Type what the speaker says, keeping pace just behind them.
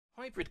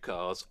Hybrid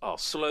cars are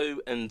slow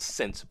and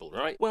sensible,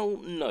 right? Well,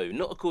 no,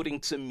 not according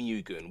to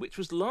Mugen, which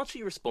was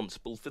largely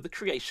responsible for the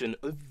creation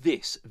of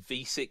this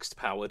V6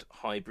 powered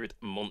hybrid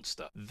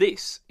monster.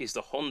 This is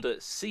the Honda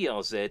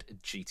CRZ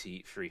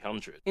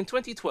GT300. In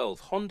 2012,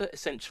 Honda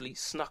essentially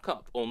snuck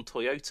up on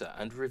Toyota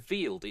and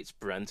revealed its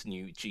brand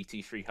new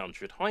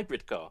GT300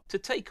 hybrid car to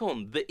take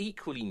on the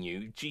equally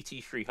new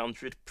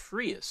GT300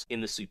 Prius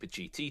in the Super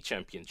GT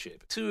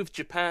Championship. Two of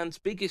Japan's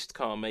biggest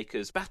car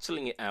makers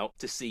battling it out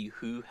to see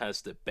who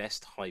has the best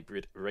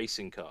hybrid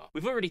racing car.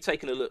 We've already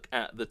taken a look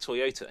at the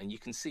Toyota, and you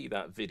can see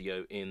that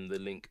video in the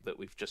link that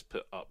we've just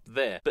put up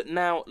there. But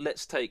now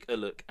let's take a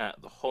look at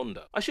the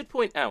Honda. I should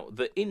point out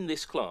that in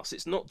this class,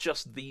 it's not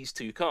just these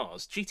two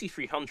cars.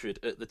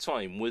 GT300 at the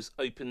time was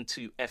open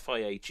to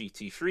FIA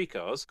GT3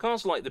 cars,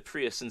 cars like the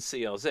Prius and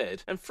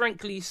CRZ, and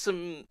frankly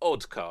some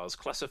odd cars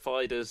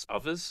classified as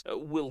others.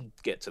 We'll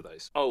get to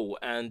those. Oh,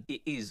 and it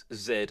is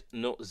Z,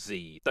 not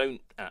Z. Don't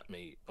at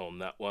me on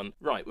that one.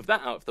 Right, with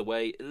that out of the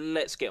way,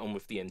 let's get on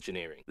with the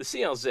engineering. The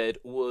CRZ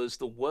was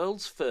the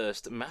world's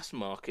first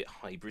mass-market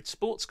hybrid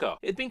sports car.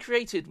 It had been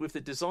created with the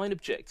design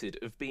objective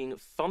of being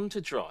fun to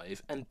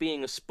drive and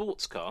being a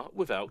sports car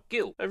without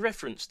guilt, a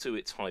reference to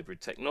its hybrid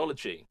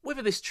technology.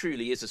 Whether this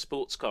truly is a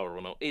sports car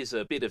or not is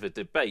a bit of a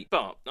debate,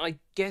 but I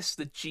guess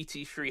the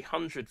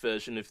GT300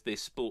 version of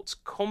this sports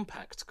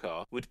compact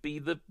car would be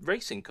the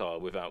racing car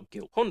without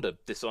guilt. Honda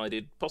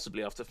decided,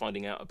 possibly after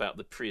finding out about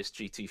the Prius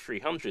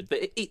GT300,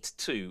 that it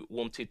too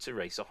wanted to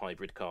race a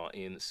hybrid car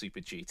in Super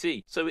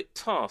GT. So it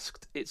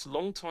tasked its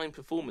longtime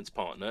performance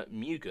partner,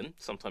 Mugen,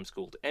 sometimes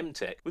called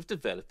M-Tech, with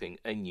developing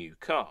a new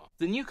car.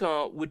 The new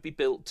car would be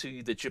built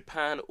to the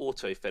Japan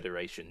Auto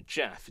Federation,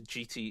 JAF,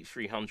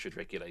 GT300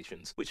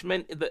 regulations, which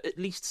meant that at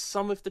least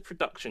some of the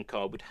production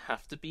car would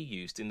have to be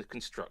used in the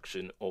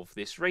construction of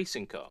this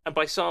racing car. And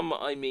by some,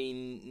 I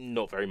mean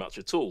not very much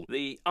at all.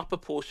 The upper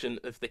portion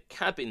of the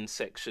cabin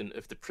section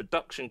of the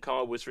production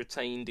car was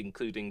retained,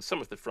 including some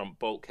of the front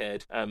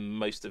bulkhead and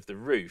most of the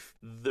roof.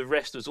 The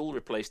rest was all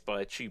replaced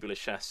by a tubular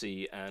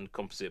chassis and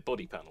composite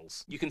body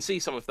panels. You can see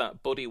some of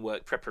that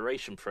bodywork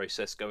preparation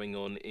process going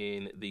on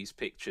in these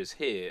pictures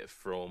here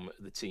from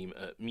the team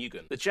at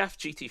Mugen. The JAF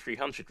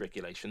GT300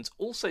 regulations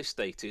also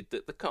stated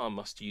that the car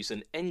must use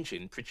an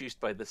engine produced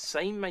by the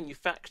same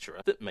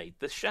manufacturer that made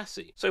the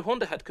chassis. So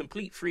Honda had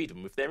complete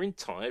freedom with their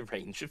entire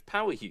range of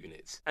power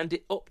units, and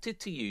it opted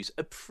to use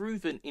a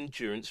proven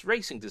endurance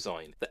racing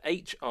design, the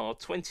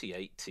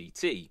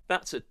HR28TT.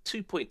 That's a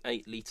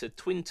 2.8 litre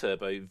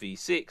twin-turbo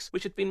V6,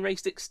 which had been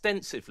raced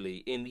extensively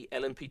in the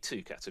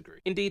LMP2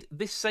 category. Indeed,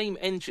 this same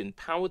engine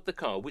powered the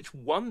car which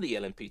won the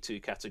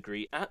LMP2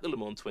 category at the Le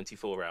Mans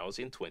 24 Hours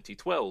in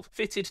 2012,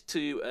 fitted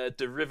to a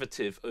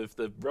derivative of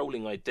the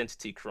rolling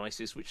identity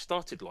crisis which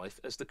started life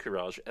as the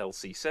Courage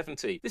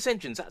LC70. This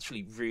engine's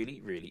actually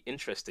really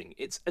interesting.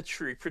 It's a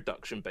true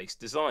production-based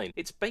design.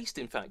 It's based,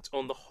 in fact,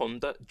 on the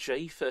Honda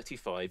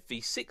J35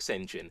 V6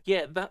 engine.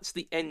 Yeah, that's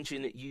the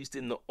engine used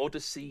in the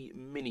Odyssey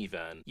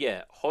minivan.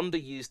 Yeah, Honda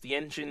used the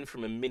engine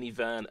from a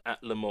minivan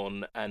at Le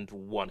Mans and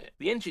won it.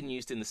 The engine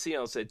used in the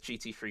CRZ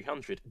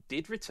GT300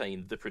 did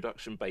retain the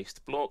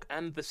production-based block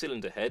and the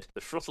cylinder head,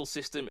 the throttle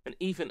system, and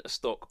even a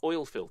stock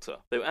oil filter,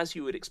 though as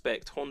you would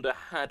expect, Honda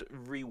had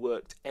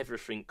reworked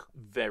everything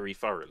very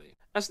thoroughly.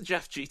 As the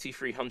JAF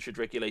GT300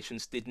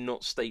 regulations did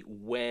not state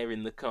where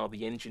in the car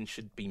the engine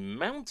should be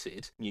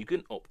mounted,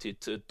 Mugen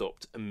opted to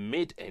adopt a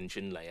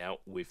mid-engine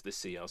layout with the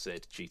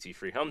CRZ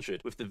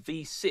GT300, with the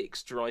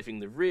V6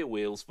 driving the rear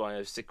wheels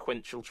via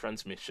sequential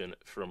transmission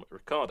from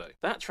Ricardo.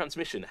 That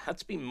transmission had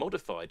to be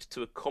modified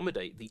to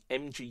accommodate the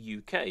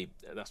MGUK,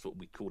 that's what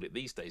we call it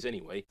these days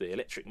anyway, the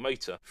electric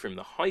motor from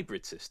the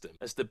hybrid system,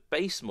 as the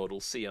base model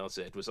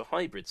CRZ was a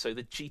hybrid, so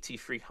the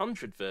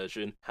GT300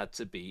 version had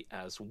to be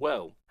as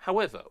well.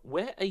 However,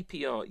 where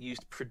APR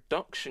used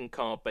production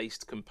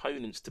car-based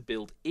components to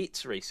build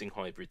its racing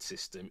hybrid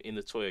system in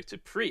the Toyota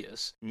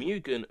Prius,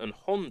 Mugen and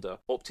Honda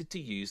opted to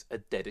use a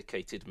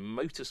dedicated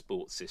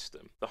motorsport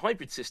system. The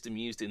hybrid system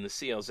used in the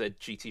CRZ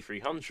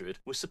GT300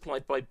 was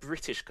supplied by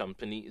British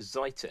company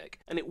Zytec,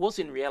 and it was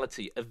in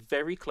reality a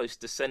very close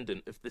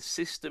descendant of the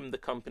system the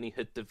company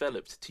had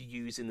developed to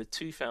use in the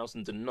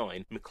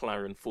 2009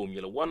 McLaren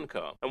Formula One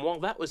car. And while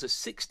that was a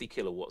 60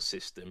 kilowatt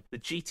system, the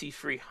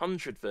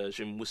GT300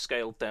 version was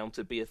scaled down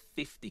to be a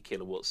 50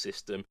 kilowatt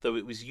system, though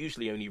it was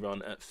usually only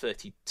run at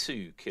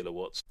 32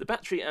 kilowatts. The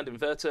battery and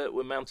inverter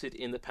were mounted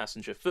in the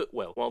passenger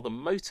footwell, while the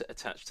motor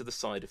attached to the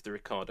side of the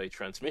Ricardo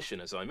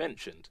transmission, as I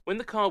mentioned. When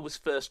the car was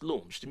first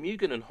launched,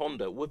 Mugen and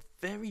Honda were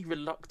very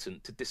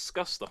reluctant to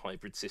discuss the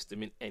hybrid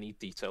system in any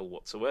detail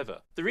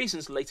whatsoever. The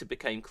reasons later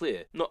became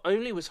clear. Not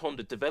only was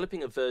Honda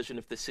developing a version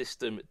of the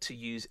system to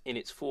use in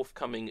its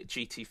forthcoming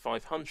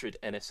GT500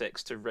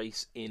 NSX to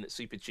race in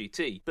Super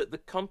GT, but the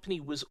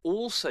company was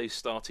also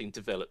starting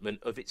development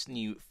of its its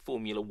new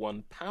Formula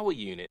 1 power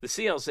unit. The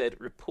CRZ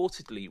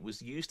reportedly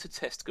was used to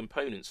test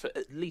components for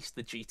at least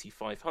the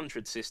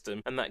GT500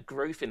 system, and that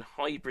growth in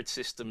hybrid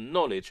system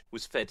knowledge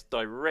was fed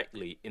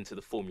directly into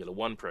the Formula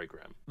 1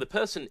 program. The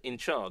person in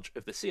charge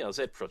of the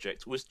CRZ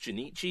project was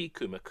Junichi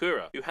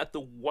Kumakura, who had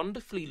the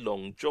wonderfully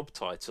long job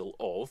title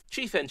of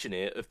Chief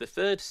Engineer of the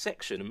 3rd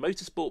Section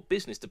Motorsport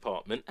Business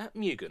Department at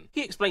Mugen.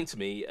 He explained to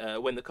me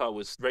when the car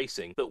was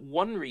racing that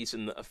one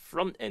reason that a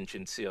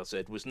front-engined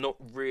CRZ was not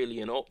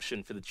really an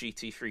option for the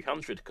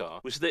GT300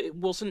 car was that it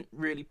wasn't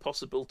really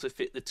possible to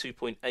fit the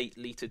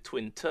 2.8-litre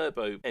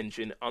twin-turbo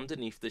engine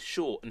underneath the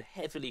short and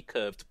heavily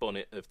curved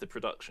bonnet of the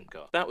production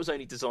car. That was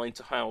only designed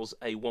to house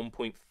a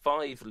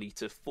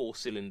 1.5-litre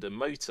 4-cylinder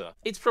motor.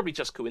 It's probably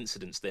just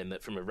coincidence then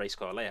that from a race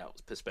car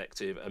layout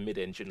perspective, a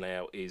mid-engine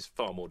layout is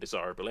far more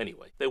desirable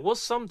anyway. There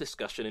was some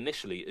discussion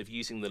initially of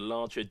using the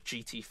larger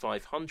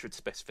GT500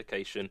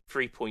 specification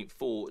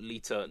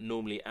 3.4-litre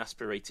normally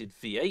aspirated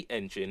V8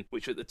 engine,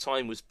 which at the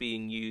time was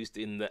being used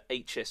in the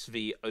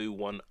HSV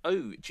 010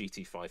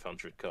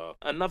 GT500 car.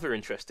 Another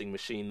interesting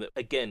machine that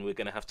again we're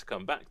going to have to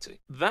come back to.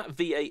 That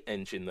V8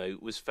 engine though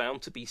was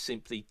found to be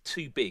simply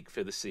too big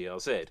for the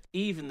CRZ.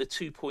 Even the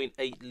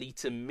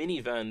 2.8-litre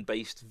minivan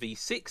based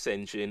V6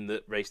 engine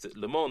that raced at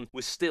Le Mans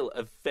was still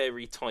a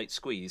very tight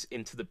squeeze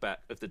into the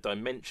back of the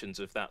dimensions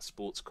of that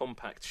sports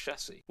compact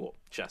chassis. What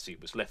chassis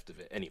was left of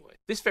it anyway.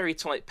 This very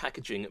tight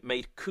packaging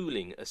made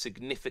cooling a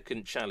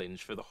significant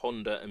challenge for the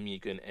Honda and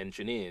Mugen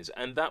engineers,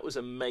 and that was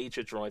a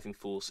major driving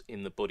force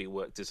in the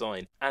bodywork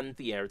design and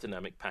the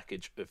aerodynamic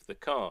package of the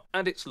car.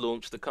 At its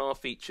launch, the car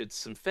featured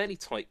some fairly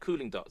tight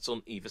cooling ducts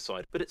on either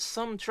side, but at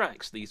some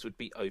tracks these would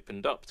be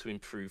opened up to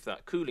improve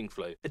that cooling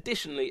flow.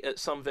 Additionally, at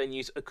some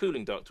venues a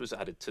cooling duct was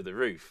added to the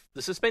roof.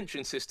 The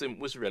suspension system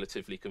was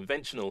relatively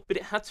conventional, but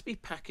it had to be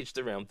packaged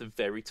around the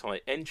very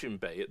tight engine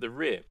bay at the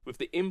rear, with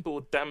the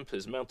inboard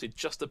dampers mounted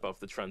just above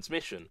the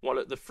transmission, while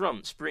at the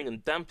front spring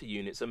and damper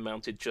units are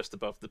mounted just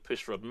above the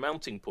pushrod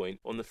mounting point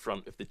on the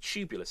front of the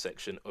tubular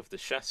section of the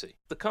chassis.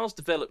 The car's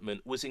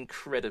development was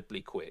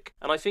incredibly quick,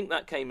 and I think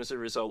that came as a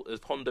result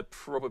of Honda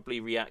probably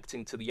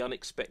reacting to the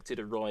unexpected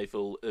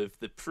arrival of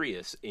the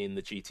Prius in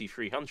the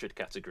GT300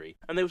 category,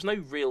 and there was no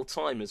real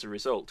time as a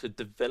result to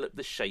develop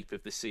the shape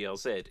of the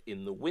CRZ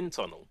in the wind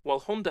tunnel. While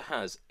Honda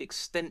has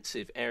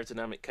extensive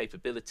aerodynamic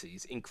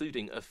capabilities,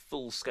 including a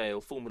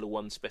full-scale Formula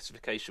 1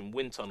 specification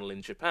wind tunnel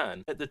in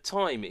Japan, at the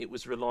time it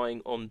was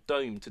relying on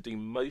Dome to do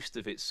most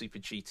of its Super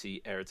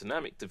GT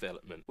aerodynamic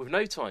development. With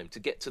no time to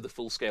get to the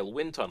full-scale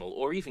wind tunnel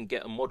or even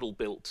get a model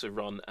built to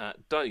run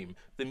at Dome,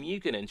 the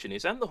Mugen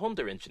engineers and the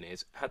Honda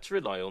engineers had to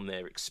rely on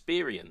their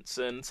experience,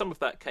 and some of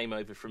that came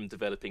over from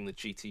developing the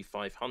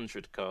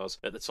GT500 cars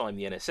at the time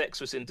the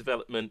NSX was in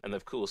development, and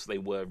of course they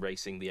were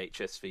racing the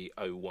HSV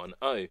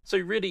 010. So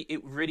really,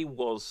 it really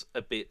was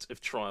a bit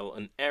of trial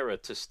and error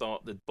to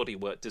start the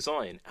bodywork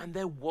design, and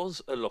there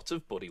was a lot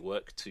of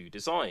bodywork to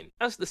design.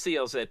 As the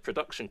CRZ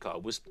production car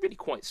was really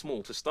quite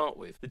small to start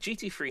with, the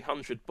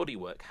GT300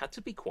 bodywork had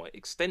to be quite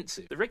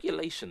extensive. The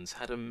regulations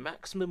had a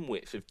maximum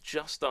width of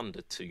just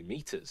under 2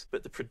 metres,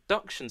 but the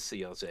production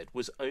CRZ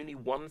was only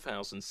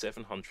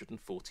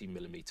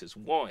 1,740mm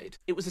wide.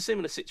 It was a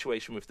similar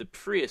situation with the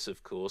Prius,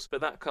 of course,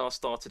 but that car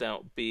started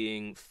out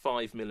being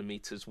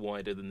 5mm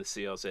wider than the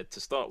CRZ to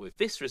start with.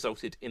 This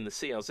resulted in the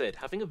CRZ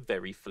having a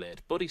very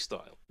flared body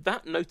style.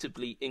 That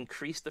notably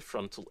increased the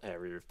frontal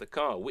area of the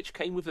car, which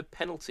came with a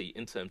penalty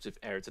in terms of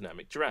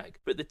aerodynamic drag,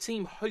 but the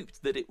team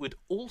hoped that it would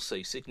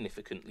also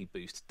significantly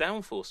boost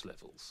downforce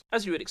levels.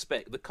 As you would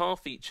expect, the car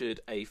featured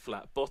a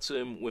flat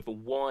bottom with a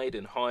wide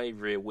and high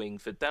rear wing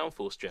for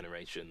downforce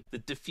generation. The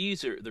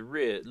diffuser at the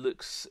rear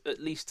looks,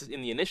 at least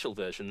in the initial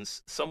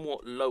versions,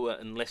 somewhat lower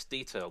and less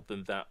detailed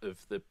than that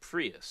of the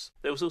Prius.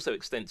 There was also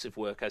extensive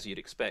work, as you'd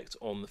expect,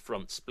 on the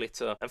front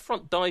splitter, and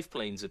front dive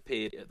planes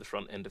appeared at the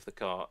front end of the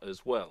car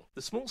as well.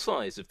 The small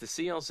size of the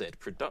CRZ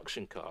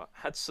production car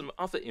had some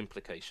other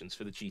implications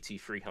for the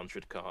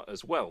GT300 car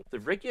as well. The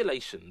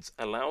regulations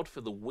allowed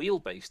for the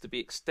wheelbase to be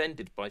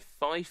extended by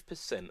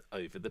 5%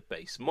 over the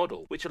base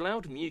model, which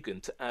allowed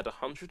Mugen to add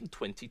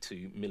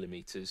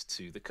 122mm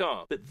to the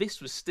car, but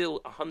this was still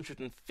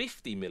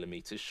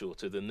 150mm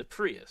shorter than the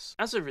Prius.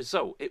 As a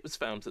result, it was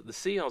found that the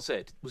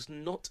CRZ was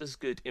not as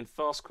good in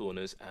fast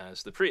corners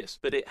as the Prius,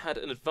 but it had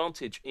an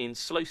advantage in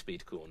slow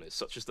speed corners,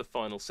 such as the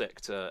final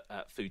sector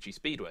at Fuji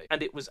Speedway,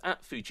 and it was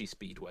at Fuji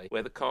Speedway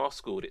where the car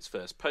scored its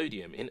first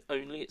podium in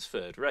only its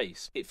 3rd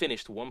race. It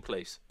finished 1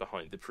 place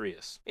behind the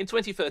Prius. In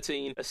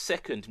 2013, a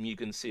second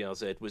Mugen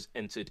CRZ was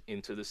entered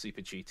into the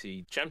Super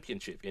GT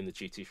Championship in the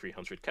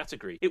GT300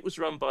 category. It was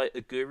run by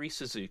Aguri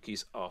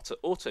Suzuki's Arta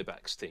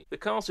Autobacks team. The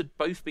cars had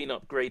both been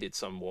upgraded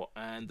somewhat,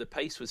 and the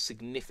pace was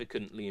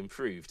significantly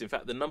improved. In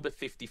fact, the number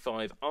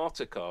 55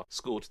 Arta car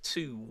scored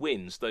 2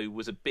 wins, though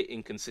was a bit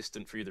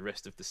inconsistent through the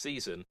rest of the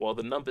season, while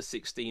the number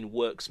 16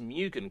 Works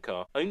Mugen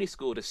car only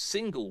scored a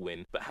single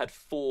win, but had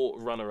 4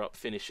 runner-up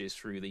finishes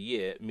through the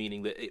year,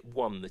 meaning that it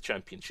won the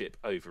championship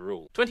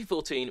overall.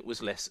 2014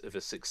 was less of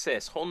a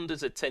success.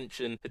 Honda's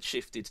attention had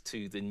shifted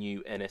to the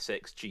new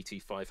NSX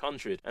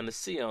GT500 and the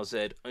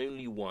CRZ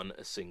only won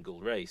a single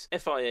race.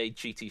 FIA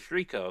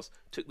GT3 cars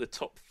took the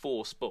top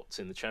 4 spots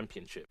in the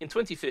championship. In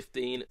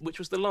 2015, which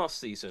was the last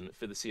season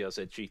for the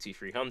CRZ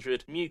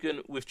GT300,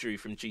 Mugen withdrew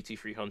from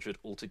GT300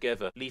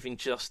 altogether, leaving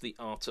just the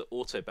Arta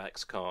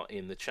Autobacks car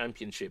in the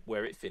championship,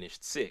 where it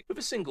finished 6th, with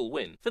a single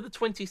win. For the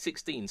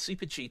 2016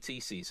 Super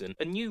GT season,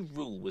 a new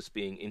rule was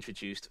being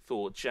introduced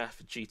for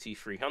JAF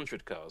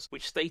GT300 cars,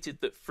 which stated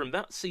that from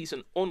that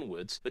season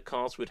onwards, the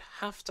cars would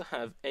have to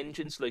have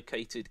engines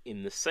located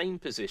in the same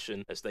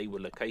position as they were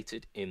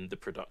located in the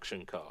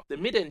production car. The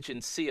mid-engine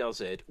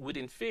CRZ would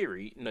in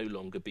theory no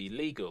longer be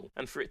legal,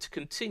 and for it to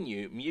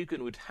continue,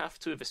 Mugen would have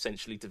to have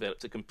essentially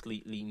developed a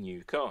completely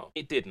new car.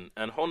 It didn't,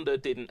 and Honda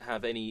didn't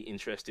have any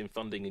interest in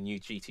funding a new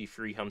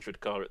GT300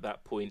 car at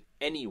that point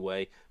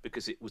anyway,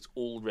 because it was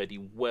already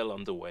well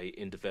underway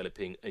in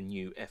developing a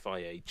new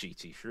FIA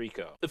GT3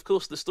 car. Of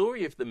course, the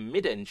story of the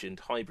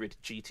mid-engined hybrid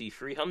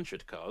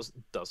GT300 cars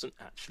doesn't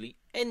actually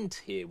end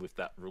here with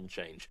that rule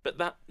change, but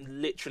that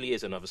literally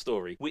is another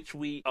story, which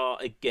we are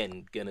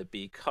again going to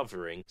be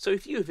covering. So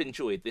if you have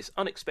enjoyed this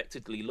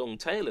unexpectedly long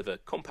tale of a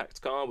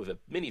compact car with a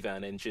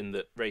minivan engine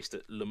that raced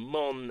at Le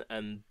Mans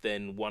and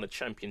then won a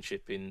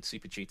championship in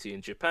Super GT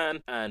in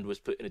Japan and was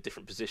put in a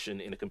different position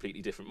in a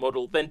completely different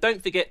model, then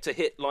don't forget to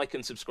hit like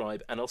and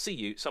subscribe, and I'll see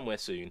you somewhere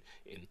soon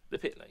in the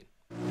pit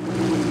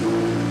lane.